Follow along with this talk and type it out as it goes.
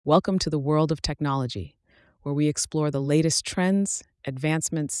Welcome to the world of technology, where we explore the latest trends,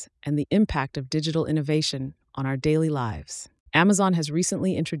 advancements, and the impact of digital innovation on our daily lives. Amazon has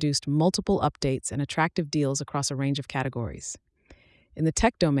recently introduced multiple updates and attractive deals across a range of categories. In the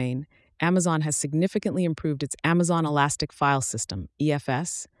tech domain, Amazon has significantly improved its Amazon Elastic File System,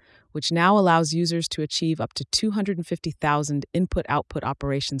 EFS, which now allows users to achieve up to 250,000 input-output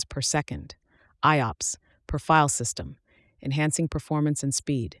operations per second, IOPS, per file system, enhancing performance and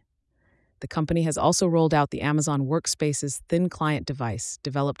speed. The company has also rolled out the Amazon Workspace's thin client device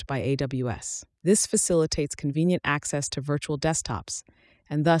developed by AWS. This facilitates convenient access to virtual desktops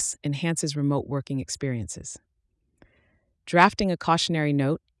and thus enhances remote working experiences. Drafting a cautionary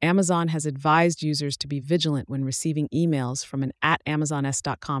note, Amazon has advised users to be vigilant when receiving emails from an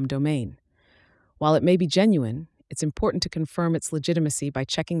 @amazons.com domain. While it may be genuine, it's important to confirm its legitimacy by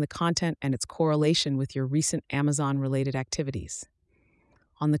checking the content and its correlation with your recent Amazon-related activities.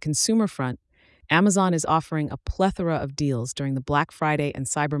 On the consumer front, Amazon is offering a plethora of deals during the Black Friday and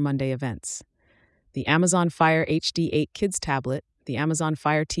Cyber Monday events. The Amazon Fire HD 8 Kids tablet, the Amazon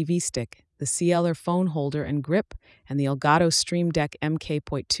Fire TV stick, the Cielo phone holder and grip, and the Elgato Stream Deck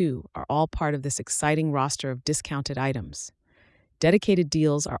MK.2 are all part of this exciting roster of discounted items. Dedicated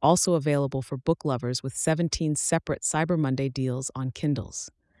deals are also available for book lovers with 17 separate Cyber Monday deals on Kindles.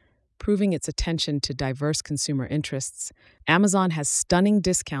 Proving its attention to diverse consumer interests, Amazon has stunning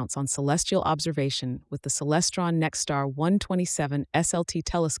discounts on celestial observation with the Celestron NexStar 127 SLT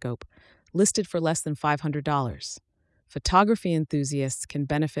telescope listed for less than $500. Photography enthusiasts can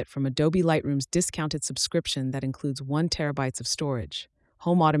benefit from Adobe Lightroom's discounted subscription that includes 1 terabyte of storage.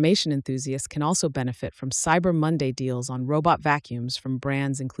 Home automation enthusiasts can also benefit from Cyber Monday deals on robot vacuums from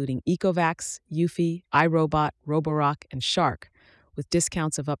brands including Ecovacs, Eufy, iRobot, Roborock, and Shark, with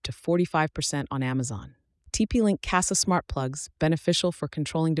discounts of up to 45% on Amazon. TP-Link Casa smart plugs, beneficial for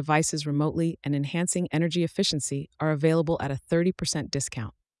controlling devices remotely and enhancing energy efficiency, are available at a 30%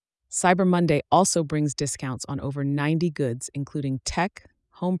 discount. Cyber Monday also brings discounts on over 90 goods, including tech,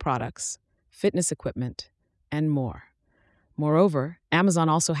 home products, fitness equipment, and more. Moreover, Amazon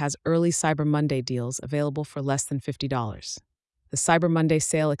also has early Cyber Monday deals available for less than $50. The Cyber Monday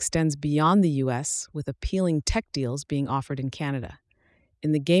sale extends beyond the US, with appealing tech deals being offered in Canada.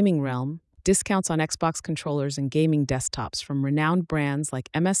 In the gaming realm, discounts on Xbox controllers and gaming desktops from renowned brands like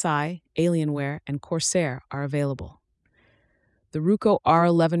MSI, Alienware, and Corsair are available. The Roku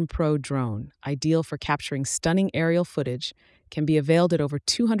R11 Pro drone, ideal for capturing stunning aerial footage, can be availed at over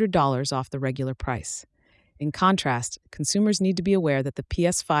 $200 off the regular price. In contrast, consumers need to be aware that the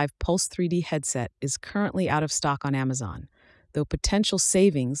PS5 Pulse 3D headset is currently out of stock on Amazon, though potential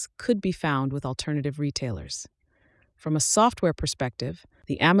savings could be found with alternative retailers. From a software perspective,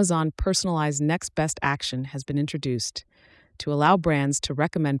 the Amazon Personalized Next Best Action has been introduced to allow brands to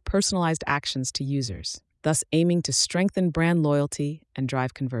recommend personalized actions to users, thus aiming to strengthen brand loyalty and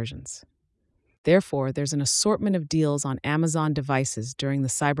drive conversions. Therefore, there's an assortment of deals on Amazon devices during the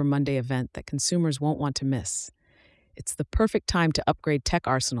Cyber Monday event that consumers won't want to miss. It's the perfect time to upgrade tech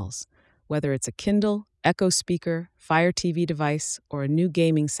arsenals, whether it's a Kindle, Echo speaker, Fire TV device, or a new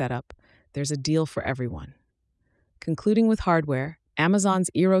gaming setup. There's a deal for everyone. Concluding with hardware, Amazon's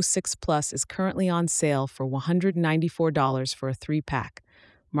Eero 6 Plus is currently on sale for $194 for a 3-pack,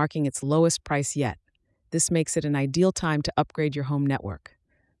 marking its lowest price yet. This makes it an ideal time to upgrade your home network.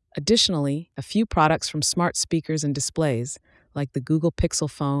 Additionally, a few products from smart speakers and displays, like the Google Pixel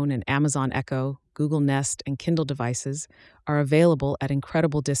phone and Amazon Echo, Google Nest, and Kindle devices, are available at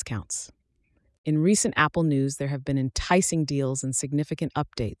incredible discounts. In recent Apple news, there have been enticing deals and significant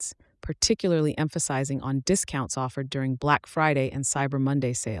updates, particularly emphasizing on discounts offered during Black Friday and Cyber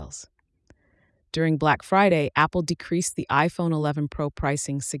Monday sales. During Black Friday, Apple decreased the iPhone 11 Pro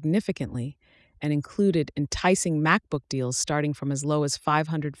pricing significantly and included enticing MacBook deals starting from as low as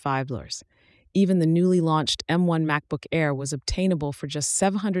 $505. Even the newly launched M1 MacBook Air was obtainable for just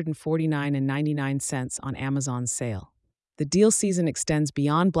 $749.99 on Amazon's sale. The deal season extends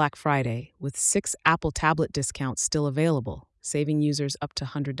beyond Black Friday, with 6 Apple tablet discounts still available, saving users up to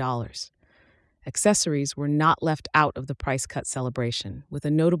 $100. Accessories were not left out of the price cut celebration, with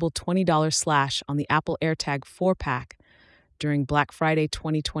a notable $20 slash on the Apple AirTag 4-pack during Black Friday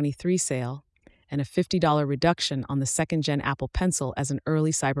 2023 sale, and a $50 reduction on the second-gen Apple Pencil as an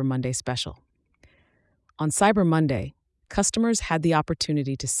early Cyber Monday special. On Cyber Monday, customers had the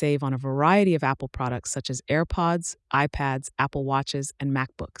opportunity to save on a variety of Apple products such as AirPods, iPads, Apple Watches, and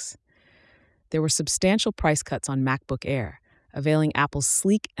MacBooks. There were substantial price cuts on MacBook Air, availing Apple's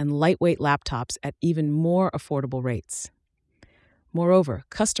sleek and lightweight laptops at even more affordable rates. Moreover,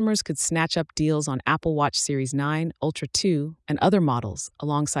 customers could snatch up deals on Apple Watch Series 9, Ultra 2, and other models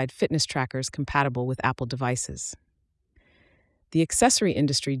alongside fitness trackers compatible with Apple devices. The accessory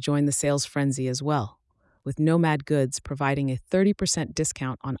industry joined the sales frenzy as well, with Nomad Goods providing a 30%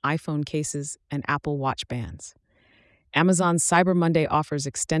 discount on iPhone cases and Apple Watch bands. Amazon's Cyber Monday offers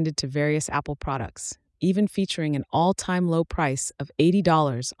extended to various Apple products, even featuring an all-time low price of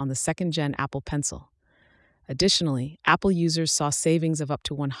 $80 on the second-gen Apple Pencil. Additionally, Apple users saw savings of up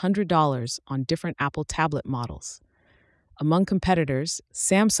to $100 on different Apple tablet models. Among competitors,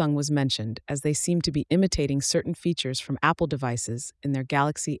 Samsung was mentioned as they seem to be imitating certain features from Apple devices in their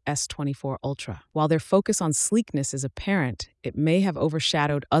Galaxy S24 Ultra. While their focus on sleekness is apparent, it may have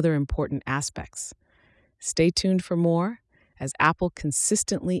overshadowed other important aspects. Stay tuned for more, as Apple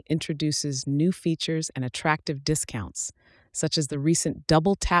consistently introduces new features and attractive discounts, such as the recent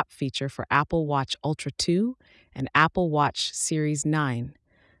double tap feature for Apple Watch Ultra 2 and Apple Watch Series 9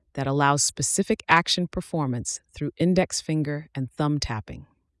 that allows specific action performance through index finger and thumb tapping.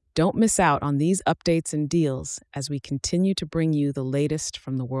 Don't miss out on these updates and deals as we continue to bring you the latest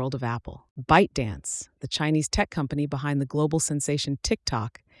from the world of Apple. ByteDance, the Chinese tech company behind the global sensation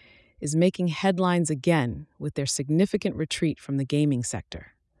TikTok, is making headlines again with their significant retreat from the gaming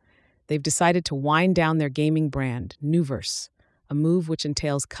sector. They've decided to wind down their gaming brand, Nuverse, a move which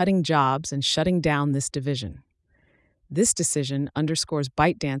entails cutting jobs and shutting down this division. This decision underscores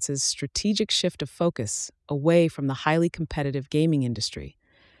ByteDance's strategic shift of focus away from the highly competitive gaming industry,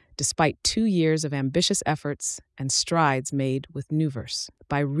 despite 2 years of ambitious efforts and strides made with Nuverse.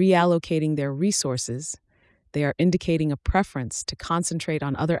 By reallocating their resources, they are indicating a preference to concentrate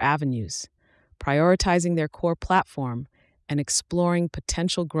on other avenues, prioritizing their core platform and exploring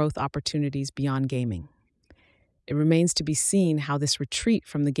potential growth opportunities beyond gaming. It remains to be seen how this retreat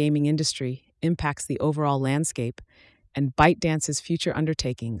from the gaming industry impacts the overall landscape and ByteDance's future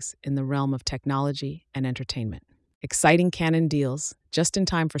undertakings in the realm of technology and entertainment. Exciting Canon deals, just in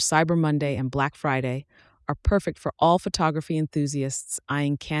time for Cyber Monday and Black Friday, are perfect for all photography enthusiasts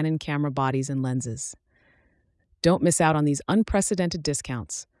eyeing Canon camera bodies and lenses. Don't miss out on these unprecedented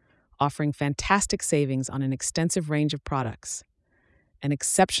discounts, offering fantastic savings on an extensive range of products. An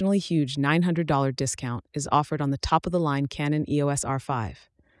exceptionally huge $900 discount is offered on the top-of-the-line Canon EOS R5.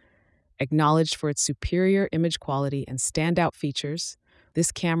 Acknowledged for its superior image quality and standout features,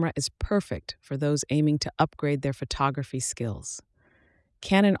 this camera is perfect for those aiming to upgrade their photography skills.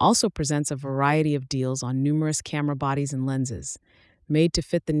 Canon also presents a variety of deals on numerous camera bodies and lenses, made to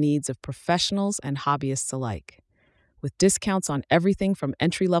fit the needs of professionals and hobbyists alike. With discounts on everything from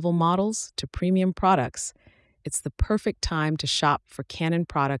entry-level models to premium products, it's the perfect time to shop for Canon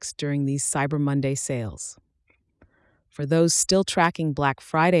products during these Cyber Monday sales. For those still tracking Black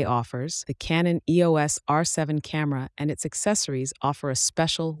Friday offers, the Canon EOS R7 camera and its accessories offer a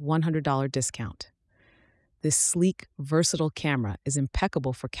special $100 discount. This sleek, versatile camera is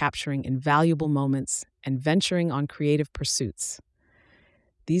impeccable for capturing invaluable moments and venturing on creative pursuits.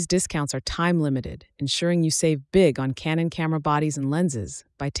 These discounts are time-limited, ensuring you save big on Canon camera bodies and lenses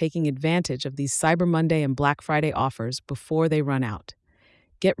by taking advantage of these Cyber Monday and Black Friday offers before they run out.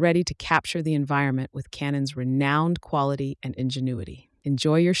 Get ready to capture the environment with Canon's renowned quality and ingenuity.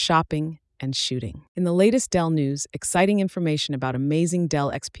 Enjoy your shopping and shooting. In the latest Dell news, exciting information about amazing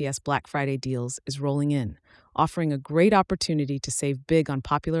Dell XPS Black Friday deals is rolling in, offering a great opportunity to save big on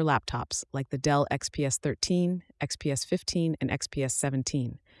popular laptops like the Dell XPS 13, XPS 15, and XPS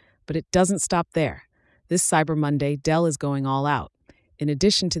 17. But it doesn't stop there. This Cyber Monday, Dell is going all out. In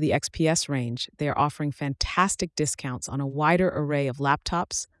addition to the XPS range, they are offering fantastic discounts on a wider array of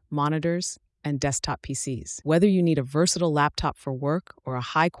laptops, monitors, and desktop PCs. Whether you need a versatile laptop for work or a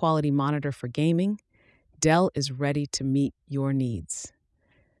high-quality monitor for gaming, Dell is ready to meet your needs.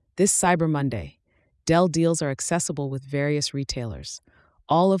 This Cyber Monday, Dell deals are accessible with various retailers,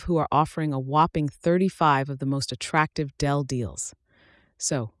 all of who are offering a whopping 35 of the most attractive Dell deals.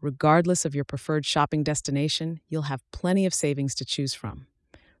 So, regardless of your preferred shopping destination, you'll have plenty of savings to choose from.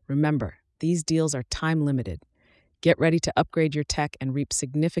 Remember, these deals are time-limited. Get ready to upgrade your tech and reap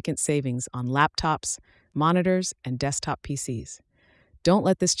significant savings on laptops, monitors, and desktop PCs. Don't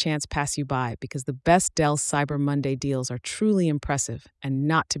let this chance pass you by because the best Dell Cyber Monday deals are truly impressive and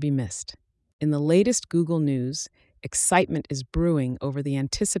not to be missed. In the latest Google news, excitement is brewing over the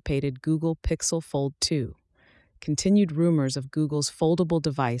anticipated Google Pixel Fold 2. Continued rumors of Google's foldable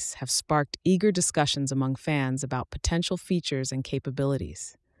device have sparked eager discussions among fans about potential features and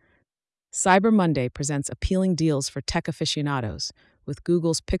capabilities. Cyber Monday presents appealing deals for tech aficionados, with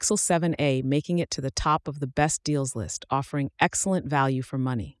Google's Pixel 7a making it to the top of the best deals list, offering excellent value for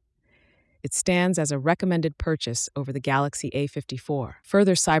money. It stands as a recommended purchase over the Galaxy A54.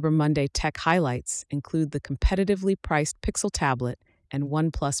 Further Cyber Monday tech highlights include the competitively priced Pixel tablet and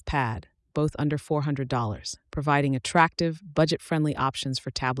OnePlus Pad, both under $400, providing attractive, budget-friendly options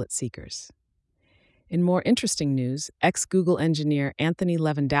for tablet seekers. In more interesting news, ex-Google engineer Anthony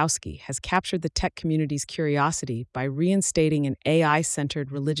Levandowski has captured the tech community's curiosity by reinstating an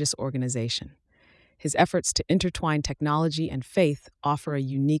AI-centered religious organization. His efforts to intertwine technology and faith offer a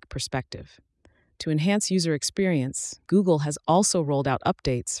unique perspective. To enhance user experience, Google has also rolled out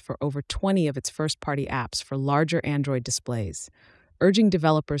updates for over 20 of its first-party apps for larger Android displays, urging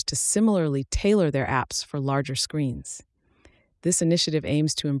developers to similarly tailor their apps for larger screens. This initiative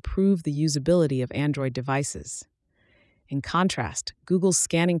aims to improve the usability of Android devices. In contrast, Google's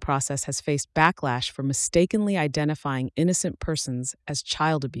scanning process has faced backlash for mistakenly identifying innocent persons as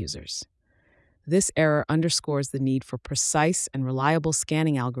child abusers. This error underscores the need for precise and reliable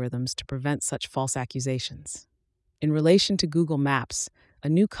scanning algorithms to prevent such false accusations. In relation to Google Maps, a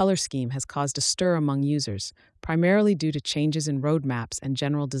new color scheme has caused a stir among users, primarily due to changes in roadmaps and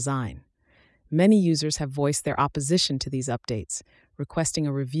general design. Many users have voiced their opposition to these updates, requesting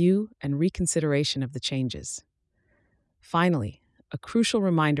a review and reconsideration of the changes. Finally, a crucial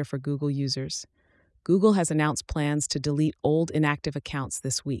reminder for Google users: Google has announced plans to delete old inactive accounts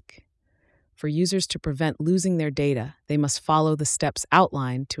this week. For users to prevent losing their data, they must follow the steps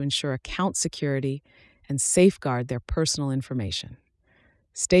outlined to ensure account security and safeguard their personal information.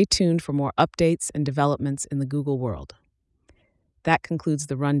 Stay tuned for more updates and developments in the Google world. That concludes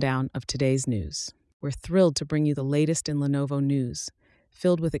the rundown of today's news. We're thrilled to bring you the latest in Lenovo news,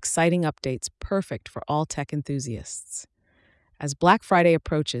 filled with exciting updates perfect for all tech enthusiasts. As Black Friday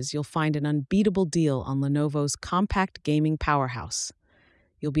approaches, you'll find an unbeatable deal on Lenovo's compact gaming powerhouse.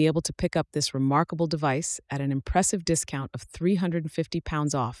 You'll be able to pick up this remarkable device at an impressive discount of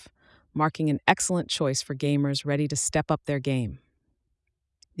 £350 off, marking an excellent choice for gamers ready to step up their game.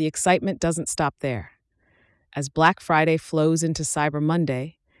 The excitement doesn't stop there. As Black Friday flows into Cyber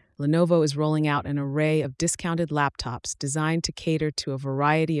Monday, Lenovo is rolling out an array of discounted laptops designed to cater to a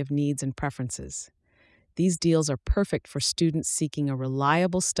variety of needs and preferences. These deals are perfect for students seeking a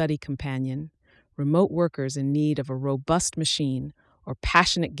reliable study companion, remote workers in need of a robust machine, or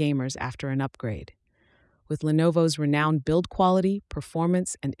passionate gamers after an upgrade. With Lenovo's renowned build quality,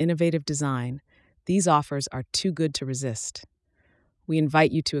 performance, and innovative design, these offers are too good to resist. We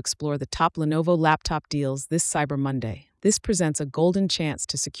invite you to explore the top Lenovo laptop deals this Cyber Monday. This presents a golden chance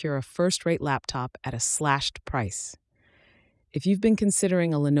to secure a first-rate laptop at a slashed price. If you've been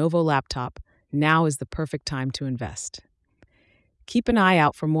considering a Lenovo laptop, now is the perfect time to invest. Keep an eye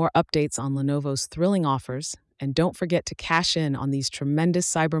out for more updates on Lenovo's thrilling offers, and don't forget to cash in on these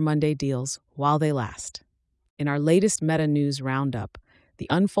tremendous Cyber Monday deals while they last. In our latest Meta News Roundup, the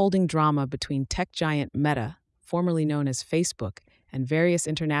unfolding drama between tech giant Meta, formerly known as Facebook, and various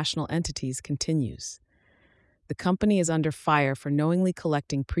international entities continues. The company is under fire for knowingly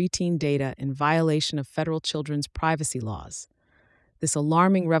collecting preteen data in violation of federal children's privacy laws. This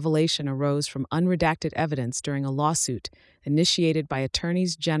alarming revelation arose from unredacted evidence during a lawsuit initiated by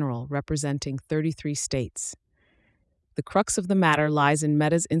attorneys general representing 33 states. The crux of the matter lies in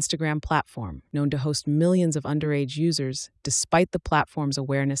Meta's Instagram platform, known to host millions of underage users, despite the platform's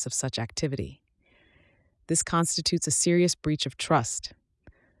awareness of such activity. This constitutes a serious breach of trust.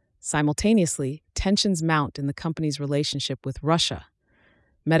 Simultaneously, tensions mount in the company's relationship with Russia.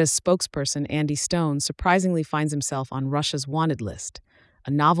 Meta's spokesperson, Andy Stone, surprisingly finds himself on Russia's wanted list,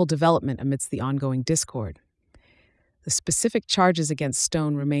 a novel development amidst the ongoing discord. The specific charges against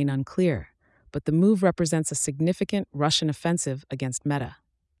Stone remain unclear, but the move represents a significant Russian offensive against Meta.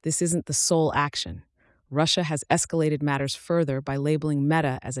 This isn't the sole action. Russia has escalated matters further by labeling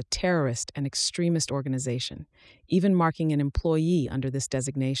Meta as a terrorist and extremist organization, even marking an employee under this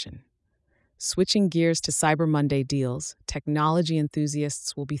designation. Switching gears to Cyber Monday deals, technology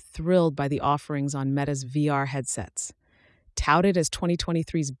enthusiasts will be thrilled by the offerings on Meta's VR headsets. Touted as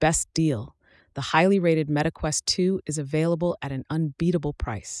 2023's best deal, the highly rated Meta Quest 2 is available at an unbeatable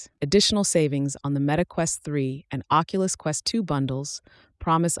price. Additional savings on the Meta Quest 3 and Oculus Quest 2 bundles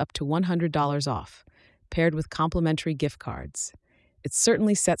promise up to $100 off, paired with complimentary gift cards. It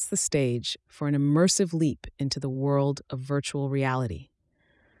certainly sets the stage for an immersive leap into the world of virtual reality.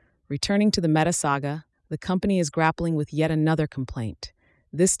 Returning to the Meta saga, the company is grappling with yet another complaint,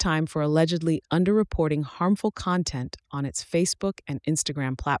 this time for allegedly underreporting harmful content on its Facebook and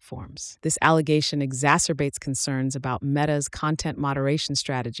Instagram platforms. This allegation exacerbates concerns about Meta's content moderation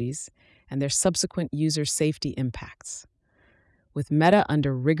strategies and their subsequent user safety impacts. With Meta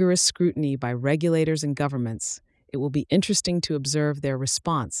under rigorous scrutiny by regulators and governments, It will be interesting to observe their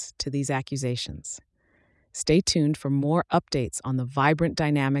response to these accusations. Stay tuned for more updates on the vibrant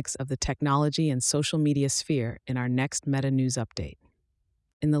dynamics of the technology and social media sphere in our next Meta News update.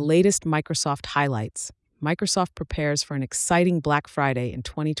 In the latest Microsoft highlights, Microsoft prepares for an exciting Black Friday in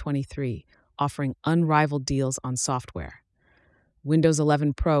 2023, offering unrivaled deals on software. Windows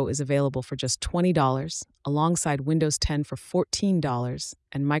 11 Pro is available for just $20, alongside Windows 10 for $14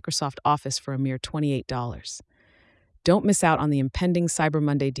 and Microsoft Office for a mere $28. Don't miss out on the impending Cyber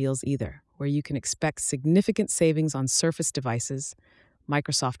Monday deals either, where you can expect significant savings on Surface devices,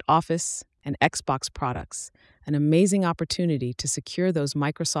 Microsoft Office, and Xbox products, an amazing opportunity to secure those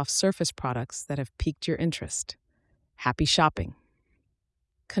Microsoft Surface products that have piqued your interest. Happy shopping!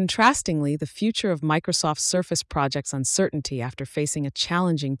 Contrastingly, the future of Microsoft Surface projects uncertainty after facing a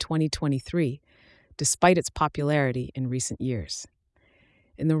challenging 2023, despite its popularity in recent years.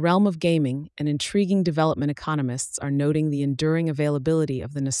 In the realm of gaming, an intriguing development economists are noting the enduring availability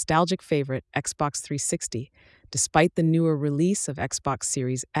of the nostalgic favorite Xbox 360, despite the newer release of Xbox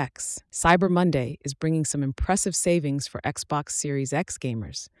Series X. Cyber Monday is bringing some impressive savings for Xbox Series X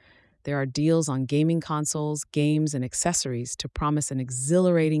gamers. There are deals on gaming consoles, games, and accessories to promise an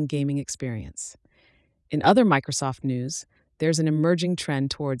exhilarating gaming experience. In other Microsoft news, there's an emerging trend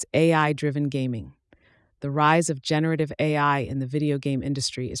towards AI-driven gaming. The rise of generative AI in the video game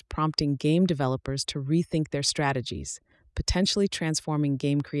industry is prompting game developers to rethink their strategies, potentially transforming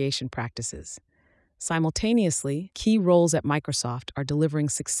game creation practices. Simultaneously, key roles at Microsoft are delivering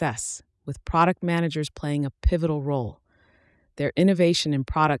success, with product managers playing a pivotal role. Their innovation in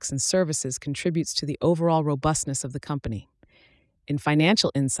products and services contributes to the overall robustness of the company. In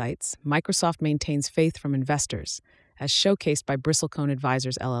financial insights, Microsoft maintains faith from investors, as showcased by Bristlecone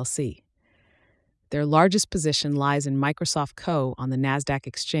Advisors LLC. Their largest position lies in Microsoft Co. on the Nasdaq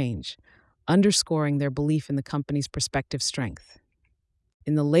exchange, underscoring their belief in the company's prospective strength.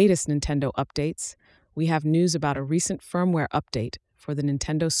 In the latest Nintendo updates, we have news about a recent firmware update for the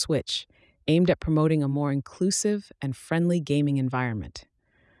Nintendo Switch, aimed at promoting a more inclusive and friendly gaming environment.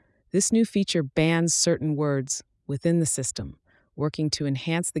 This new feature bans certain words within the system, working to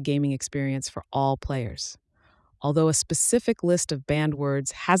enhance the gaming experience for all players. Although a specific list of banned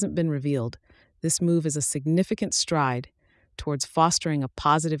words hasn't been revealed, this move is a significant stride towards fostering a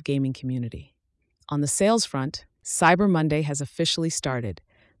positive gaming community. On the sales front, Cyber Monday has officially started,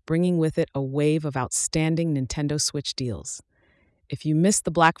 bringing with it a wave of outstanding Nintendo Switch deals. If you missed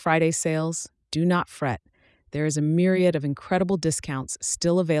the Black Friday sales, do not fret. There is a myriad of incredible discounts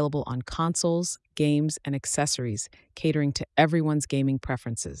still available on consoles, games, and accessories, catering to everyone's gaming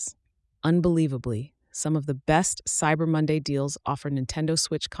preferences. Unbelievably, some of the best Cyber Monday deals offer Nintendo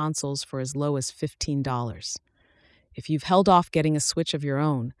Switch consoles for as low as $15. If you've held off getting a Switch of your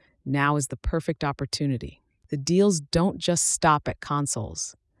own, now is the perfect opportunity. The deals don't just stop at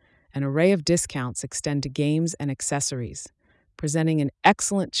consoles. An array of discounts extend to games and accessories, presenting an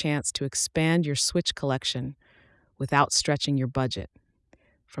excellent chance to expand your Switch collection without stretching your budget.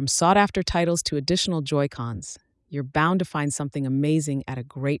 From sought-after titles to additional Joy-Cons, you're bound to find something amazing at a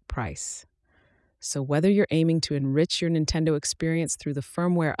great price. So whether you're aiming to enrich your Nintendo experience through the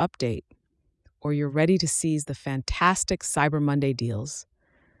firmware update, or you're ready to seize the fantastic Cyber Monday deals,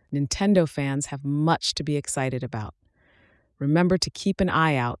 Nintendo fans have much to be excited about. Remember to keep an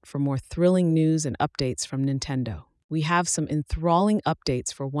eye out for more thrilling news and updates from Nintendo. We have some enthralling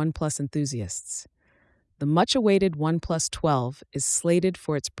updates for OnePlus enthusiasts. The much-awaited OnePlus 12 is slated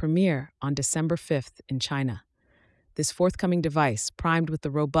for its premiere on December 5th in China. This forthcoming device, primed with the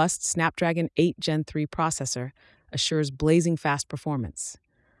robust Snapdragon 8 Gen 3 processor, assures blazing fast performance.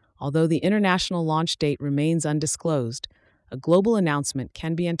 Although the international launch date remains undisclosed, a global announcement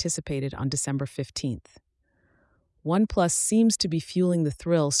can be anticipated on December 15th. OnePlus seems to be fueling the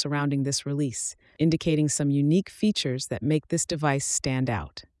thrill surrounding this release, indicating some unique features that make this device stand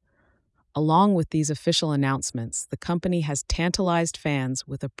out. Along with these official announcements, the company has tantalized fans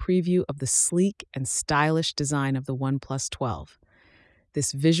with a preview of the sleek and stylish design of the OnePlus 12.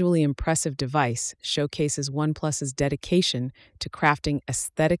 This visually impressive device showcases OnePlus's dedication to crafting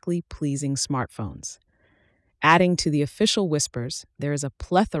aesthetically pleasing smartphones. Adding to the official whispers, there is a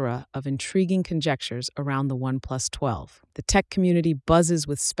plethora of intriguing conjectures around the OnePlus 12. The tech community buzzes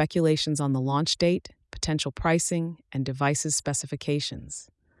with speculations on the launch date, potential pricing, and devices' specifications.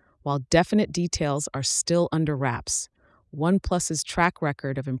 While definite details are still under wraps, OnePlus's track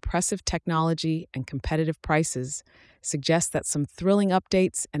record of impressive technology and competitive prices suggests that some thrilling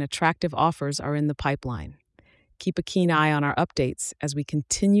updates and attractive offers are in the pipeline. Keep a keen eye on our updates as we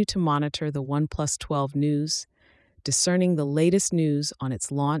continue to monitor the OnePlus 12 news, discerning the latest news on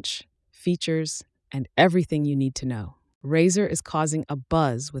its launch, features, and everything you need to know. Razer is causing a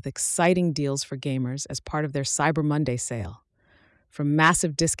buzz with exciting deals for gamers as part of their Cyber Monday sale. From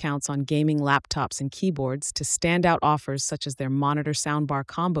massive discounts on gaming laptops and keyboards to standout offers such as their monitor soundbar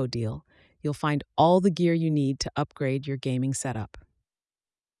combo deal, you'll find all the gear you need to upgrade your gaming setup.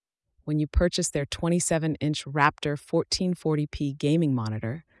 When you purchase their 27-inch Raptor 1440p gaming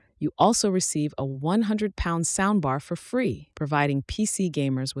monitor, you also receive a 100-pound soundbar for free, providing PC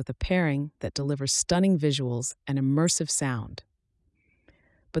gamers with a pairing that delivers stunning visuals and immersive sound.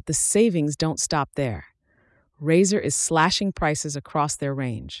 But the savings don't stop there. Razer is slashing prices across their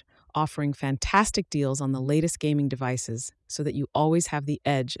range, offering fantastic deals on the latest gaming devices so that you always have the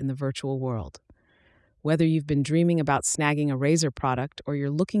edge in the virtual world. Whether you've been dreaming about snagging a Razer product or you're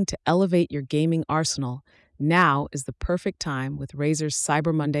looking to elevate your gaming arsenal, now is the perfect time with Razer's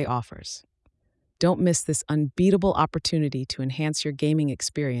Cyber Monday offers. Don't miss this unbeatable opportunity to enhance your gaming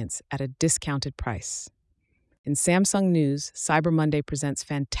experience at a discounted price. In Samsung news, Cyber Monday presents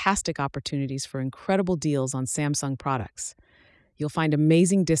fantastic opportunities for incredible deals on Samsung products. You'll find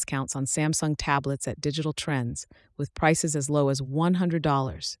amazing discounts on Samsung tablets at Digital Trends, with prices as low as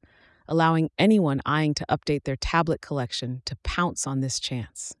 $100, allowing anyone eyeing to update their tablet collection to pounce on this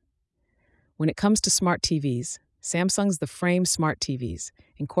chance. When it comes to smart TVs, Samsung's The Frame Smart TVs,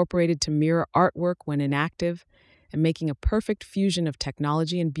 incorporated to mirror artwork when inactive and making a perfect fusion of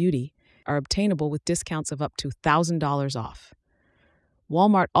technology and beauty, are obtainable with discounts of up to $1,000 off.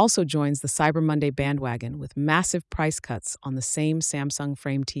 Walmart also joins the Cyber Monday bandwagon with massive price cuts on the same Samsung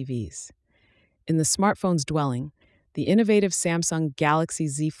Frame TVs. In the smartphone's dwelling, the innovative Samsung Galaxy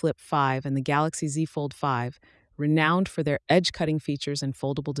Z Flip 5 and the Galaxy Z Fold 5, renowned for their edge-cutting features and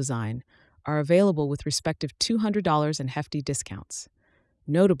foldable design, are available with respective $200 and hefty discounts.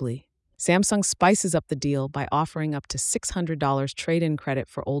 Notably, Samsung spices up the deal by offering up to $600 trade-in credit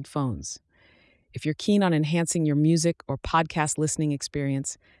for old phones. If you're keen on enhancing your music or podcast listening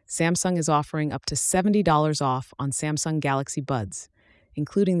experience, Samsung is offering up to $70 off on Samsung Galaxy Buds,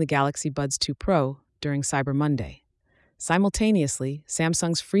 including the Galaxy Buds 2 Pro, during Cyber Monday. Simultaneously,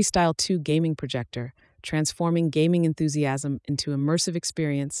 Samsung's Freestyle 2 gaming projector, transforming gaming enthusiasm into immersive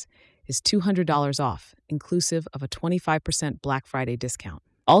experience, is $200 off, inclusive of a 25% Black Friday discount.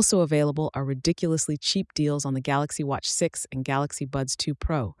 Also available are ridiculously cheap deals on the Galaxy Watch 6 and Galaxy Buds 2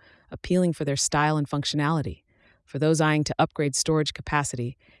 Pro, appealing for their style and functionality. For those eyeing to upgrade storage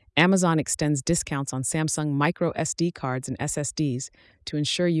capacity, Amazon extends discounts on Samsung micro SD cards and SSDs to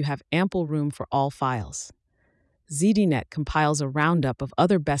ensure you have ample room for all files. ZDNet compiles a roundup of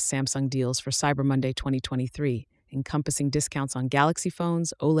other best Samsung deals for Cyber Monday 2023, encompassing discounts on Galaxy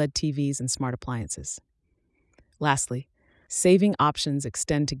phones, OLED TVs, and smart appliances. Lastly, saving options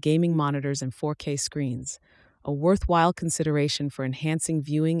extend to gaming monitors and 4K screens, a worthwhile consideration for enhancing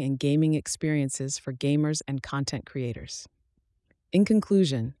viewing and gaming experiences for gamers and content creators. In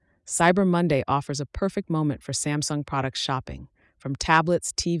conclusion, Cyber Monday offers a perfect moment for Samsung product shopping. From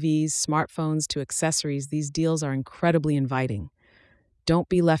tablets, TVs, smartphones, to accessories, these deals are incredibly inviting. Don't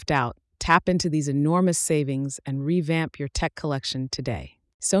be left out. Tap into these enormous savings and revamp your tech collection today.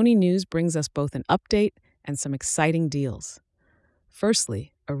 Sony News brings us both an update and some exciting deals.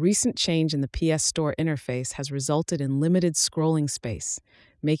 Firstly, a recent change in the PS Store interface has resulted in limited scrolling space,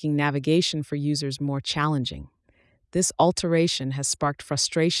 making navigation for users more challenging. This alteration has sparked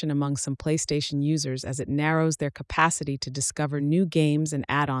frustration among some PlayStation users as it narrows their capacity to discover new games and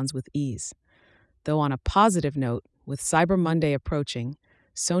add-ons with ease. Though on a positive note, with Cyber Monday approaching,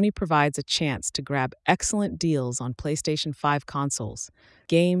 Sony provides a chance to grab excellent deals on PlayStation 5 consoles,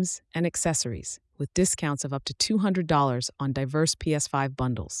 games, and accessories, with discounts of up to $200 on diverse PS5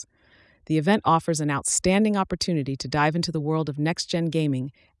 bundles. The event offers an outstanding opportunity to dive into the world of next-gen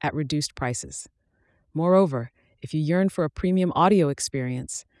gaming at reduced prices. Moreover, if you yearn for a premium audio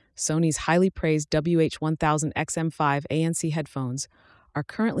experience, Sony's highly praised WH-1000XM5 ANC headphones are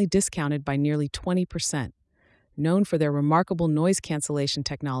currently discounted by nearly 20%. Known for their remarkable noise cancellation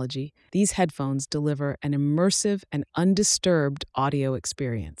technology, these headphones deliver an immersive and undisturbed audio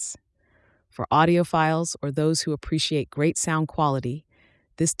experience. For audiophiles or those who appreciate great sound quality,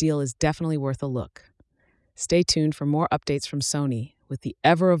 this deal is definitely worth a look. Stay tuned for more updates from Sony, with the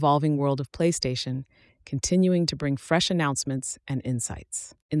ever-evolving world of PlayStation continuing to bring fresh announcements and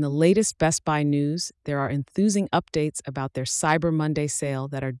insights. In the latest Best Buy news, there are enthusing updates about their Cyber Monday sale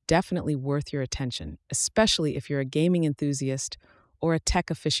that are definitely worth your attention, especially if you're a gaming enthusiast or a tech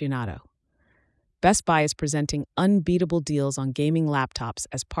aficionado. Best Buy is presenting unbeatable deals on gaming laptops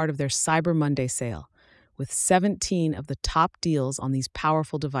as part of their Cyber Monday sale, with 17 of the top deals on these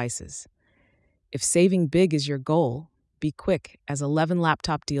powerful devices. If saving big is your goal, be quick, as 11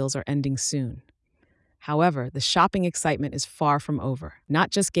 laptop deals are ending soon. However, the shopping excitement is far from over. Not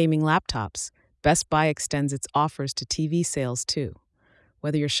just gaming laptops, Best Buy extends its offers to TV sales too.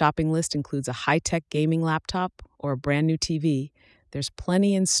 Whether your shopping list includes a high-tech gaming laptop or a brand new TV, there's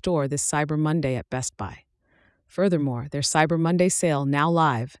plenty in store this Cyber Monday at Best Buy. Furthermore, their Cyber Monday sale, now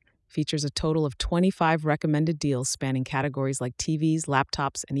live, features a total of 25 recommended deals spanning categories like TVs,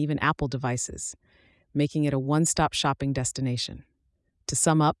 laptops, and even Apple devices, making it a one-stop shopping destination. To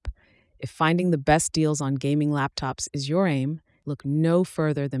sum up, if finding the best deals on gaming laptops is your aim, look no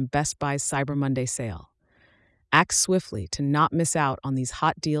further than Best Buy's Cyber Monday sale. Act swiftly to not miss out on these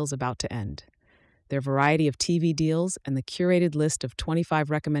hot deals about to end. Their variety of TV deals and the curated list of 25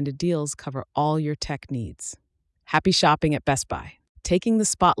 recommended deals cover all your tech needs. Happy shopping at Best Buy. Taking the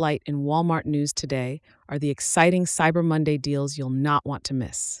spotlight in Walmart news today are the exciting Cyber Monday deals you'll not want to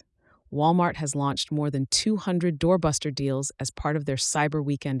miss. Walmart has launched more than 200 doorbuster deals as part of their Cyber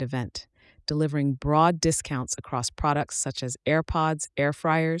Weekend event, delivering broad discounts across products such as AirPods, air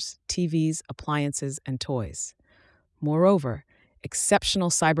fryers, TVs, appliances, and toys. Moreover, exceptional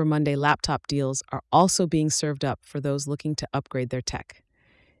Cyber Monday laptop deals are also being served up for those looking to upgrade their tech.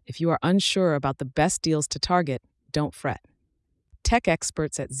 If you are unsure about the best deals to target, don't fret. Tech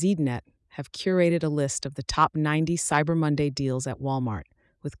experts at ZDNet have curated a list of the top 90 Cyber Monday deals at Walmart,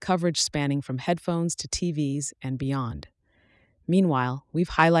 with coverage spanning from headphones to TVs and beyond. Meanwhile, we've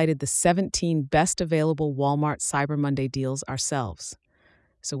highlighted the 17 best available Walmart Cyber Monday deals ourselves.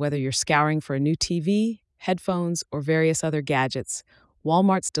 So whether you're scouring for a new TV, headphones, or various other gadgets,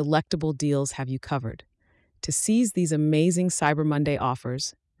 Walmart's delectable deals have you covered. To seize these amazing Cyber Monday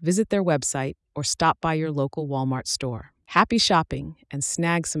offers, visit their website or stop by your local Walmart store. Happy shopping and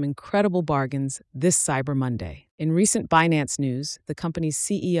snag some incredible bargains this Cyber Monday. In recent Binance news, the company's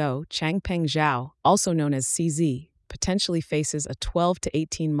CEO, Changpeng Zhao, also known as CZ, potentially faces a 12 to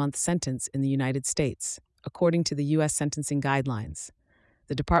 18-month sentence in the United States, according to the U.S. sentencing guidelines.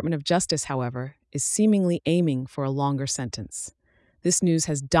 The Department of Justice, however, is seemingly aiming for a longer sentence. This news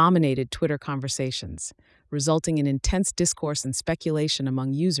has dominated Twitter conversations, resulting in intense discourse and speculation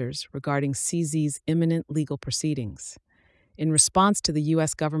among users regarding CZ's imminent legal proceedings. In response to the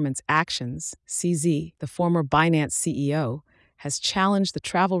U.S. government's actions, CZ, the former Binance CEO, has challenged the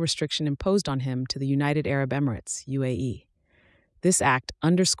travel restriction imposed on him to the United Arab Emirates, UAE. This act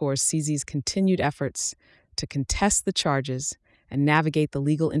underscores CZ's continued efforts to contest the charges and navigate the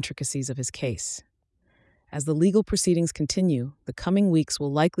legal intricacies of his case. As the legal proceedings continue, the coming weeks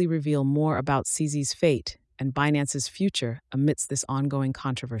will likely reveal more about CZ's fate and Binance's future amidst this ongoing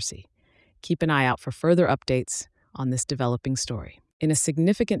controversy. Keep an eye out for further updates on this developing story. In a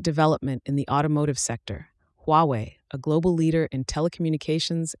significant development in the automotive sector, Huawei, a global leader in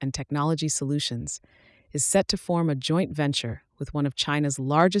telecommunications and technology solutions, is set to form a joint venture with one of China's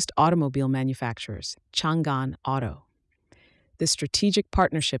largest automobile manufacturers, Changan Auto. This strategic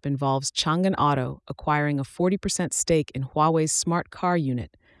partnership involves Changan Auto acquiring a 40% stake in Huawei's smart car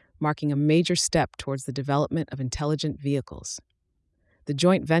unit, marking a major step towards the development of intelligent vehicles. The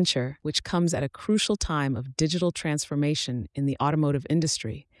joint venture, which comes at a crucial time of digital transformation in the automotive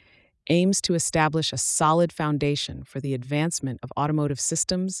industry, aims to establish a solid foundation for the advancement of automotive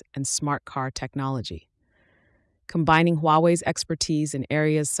systems and smart car technology. Combining Huawei's expertise in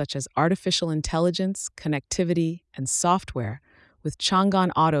areas such as artificial intelligence, connectivity, and software with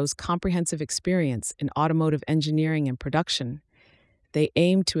Changan Auto's comprehensive experience in automotive engineering and production, they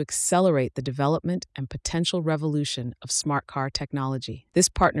aim to accelerate the development and potential revolution of smart car technology. This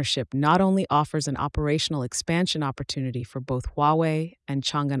partnership not only offers an operational expansion opportunity for both Huawei and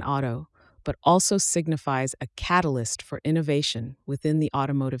Changan Auto, but also signifies a catalyst for innovation within the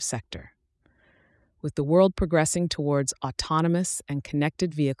automotive sector. With the world progressing towards autonomous and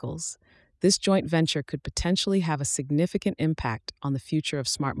connected vehicles, this joint venture could potentially have a significant impact on the future of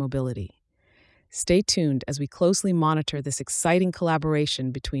smart mobility. Stay tuned as we closely monitor this exciting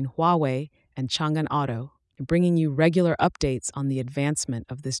collaboration between Huawei and Changan Auto, bringing you regular updates on the advancement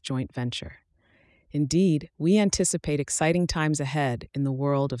of this joint venture. Indeed, we anticipate exciting times ahead in the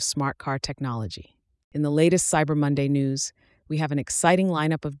world of smart car technology. In the latest Cyber Monday news, we have an exciting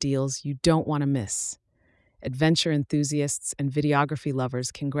lineup of deals you don't want to miss. Adventure enthusiasts and videography lovers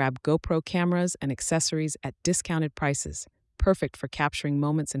can grab GoPro cameras and accessories at discounted prices, perfect for capturing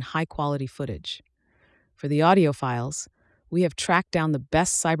moments in high-quality footage. For the audiophiles, we have tracked down the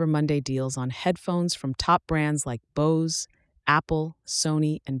best Cyber Monday deals on headphones from top brands like Bose, Apple,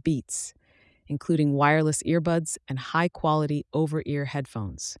 Sony, and Beats, including wireless earbuds and high-quality over-ear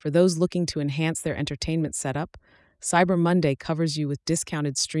headphones. For those looking to enhance their entertainment setup, Cyber Monday covers you with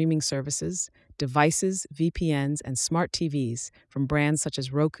discounted streaming services, devices, VPNs, and smart TVs from brands such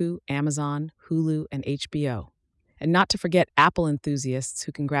as Roku, Amazon, Hulu, and HBO. And not to forget Apple enthusiasts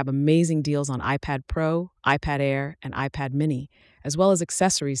who can grab amazing deals on iPad Pro, iPad Air, and iPad Mini, as well as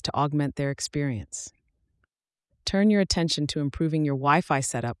accessories to augment their experience. Turn your attention to improving your Wi-Fi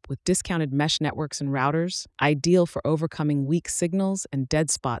setup with discounted mesh networks and routers, ideal for overcoming weak signals and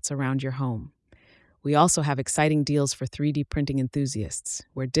dead spots around your home. We also have exciting deals for 3D printing enthusiasts,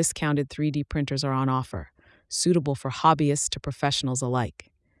 where discounted 3D printers are on offer, suitable for hobbyists to professionals alike.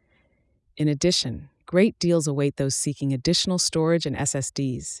 In addition, great deals await those seeking additional storage and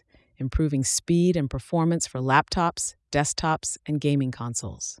SSDs, improving speed and performance for laptops, desktops, and gaming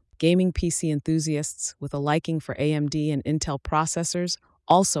consoles. Gaming PC enthusiasts with a liking for AMD and Intel processors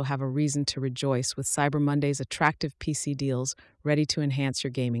also have a reason to rejoice with Cyber Monday's attractive PC deals ready to enhance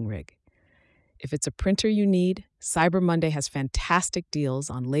your gaming rig. If it's a printer you need, Cyber Monday has fantastic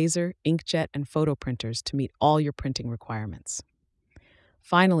deals on laser, inkjet, and photo printers to meet all your printing requirements.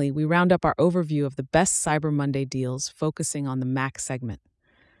 Finally, we round up our overview of the best Cyber Monday deals focusing on the Mac segment.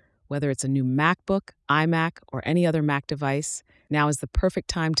 Whether it's a new MacBook, iMac, or any other Mac device, now is the perfect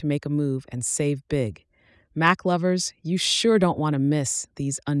time to make a move and save big. Mac lovers, you sure don't want to miss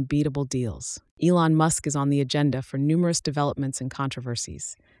these unbeatable deals. Elon Musk is on the agenda for numerous developments and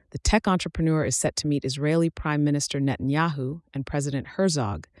controversies. The tech entrepreneur is set to meet Israeli Prime Minister Netanyahu and President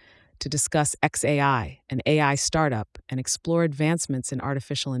Herzog to discuss XAI, an AI startup, and explore advancements in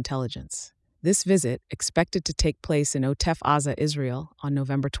artificial intelligence. This visit, expected to take place in Otef Aza, Israel, on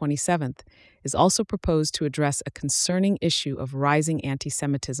November 27th, is also proposed to address a concerning issue of rising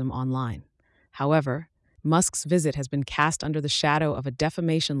anti-Semitism online. However, Musk's visit has been cast under the shadow of a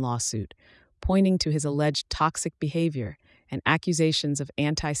defamation lawsuit, pointing to his alleged toxic behavior and accusations of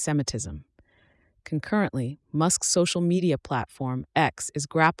anti-Semitism. Concurrently, Musk's social media platform, X, is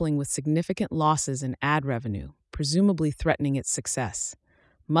grappling with significant losses in ad revenue, presumably threatening its success.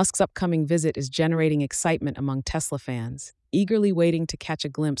 Musk's upcoming visit is generating excitement among Tesla fans, eagerly waiting to catch a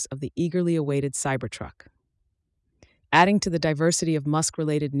glimpse of the eagerly awaited Cybertruck. Adding to the diversity of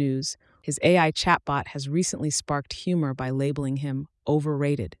Musk-related news, his AI chatbot has recently sparked humor by labeling him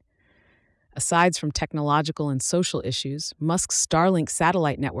overrated. Aside from technological and social issues, Musk's Starlink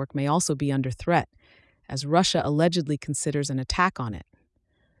satellite network may also be under threat, as Russia allegedly considers an attack on it.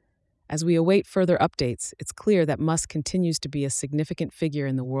 As we await further updates, it's clear that Musk continues to be a significant figure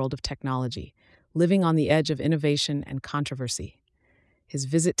in the world of technology, living on the edge of innovation and controversy. His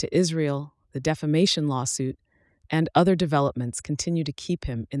visit to Israel, the defamation lawsuit, and other developments continue to keep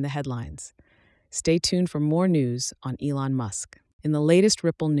him in the headlines. Stay tuned for more news on Elon Musk. In the latest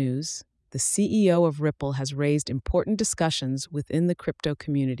Ripple news, the CEO of Ripple has raised important discussions within the crypto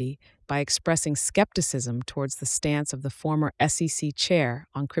community by expressing skepticism towards the stance of the former SEC chair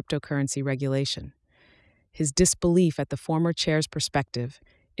on cryptocurrency regulation. His disbelief at the former chair's perspective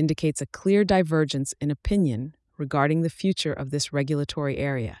indicates a clear divergence in opinion regarding the future of this regulatory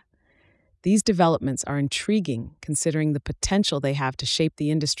area. These developments are intriguing considering the potential they have to shape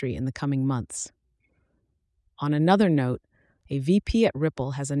the industry in the coming months. On another note, a VP at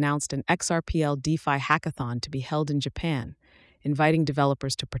Ripple has announced an XRPL DeFi hackathon to be held in Japan, inviting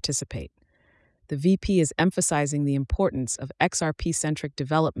developers to participate. The VP is emphasizing the importance of XRP-centric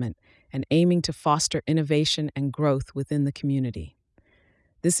development and aiming to foster innovation and growth within the community.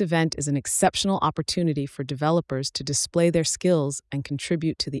 This event is an exceptional opportunity for developers to display their skills and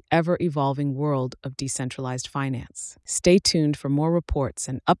contribute to the ever-evolving world of decentralized finance. Stay tuned for more reports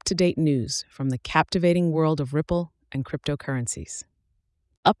and up-to-date news from the captivating world of Ripple and cryptocurrencies.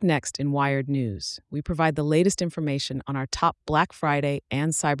 Up next in Wired News, we provide the latest information on our top Black Friday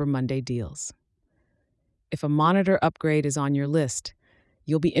and Cyber Monday deals. If a monitor upgrade is on your list,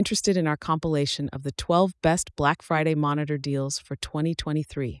 you'll be interested in our compilation of the 12 best Black Friday monitor deals for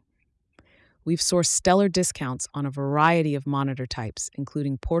 2023. We've sourced stellar discounts on a variety of monitor types,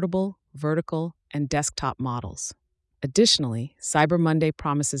 including portable, vertical, and desktop models. Additionally, Cyber Monday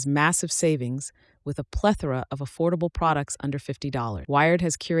promises massive savings with a plethora of affordable products under $50. Wired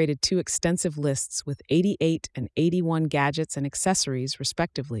has curated two extensive lists with 88 and 81 gadgets and accessories,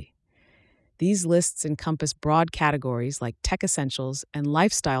 respectively. These lists encompass broad categories like tech essentials and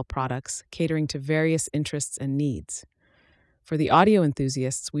lifestyle products catering to various interests and needs. For the audio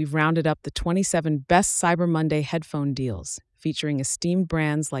enthusiasts, we've rounded up the 27 best Cyber Monday headphone deals, featuring esteemed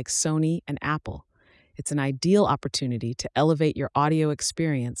brands like Sony and Apple. It's an ideal opportunity to elevate your audio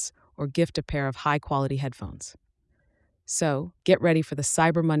experience or gift a pair of high-quality headphones. So, get ready for the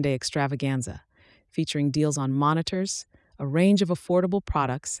Cyber Monday extravaganza, featuring deals on monitors, a range of affordable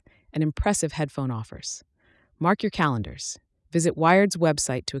products, and impressive headphone offers. Mark your calendars. Visit Wired's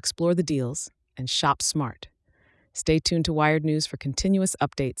website to explore the deals and shop smart. Stay tuned to Wired News for continuous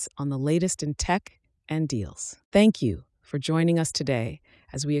updates on the latest in tech and deals. Thank you for joining us today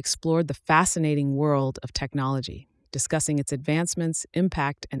as we explored the fascinating world of technology, discussing its advancements,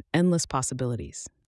 impact, and endless possibilities.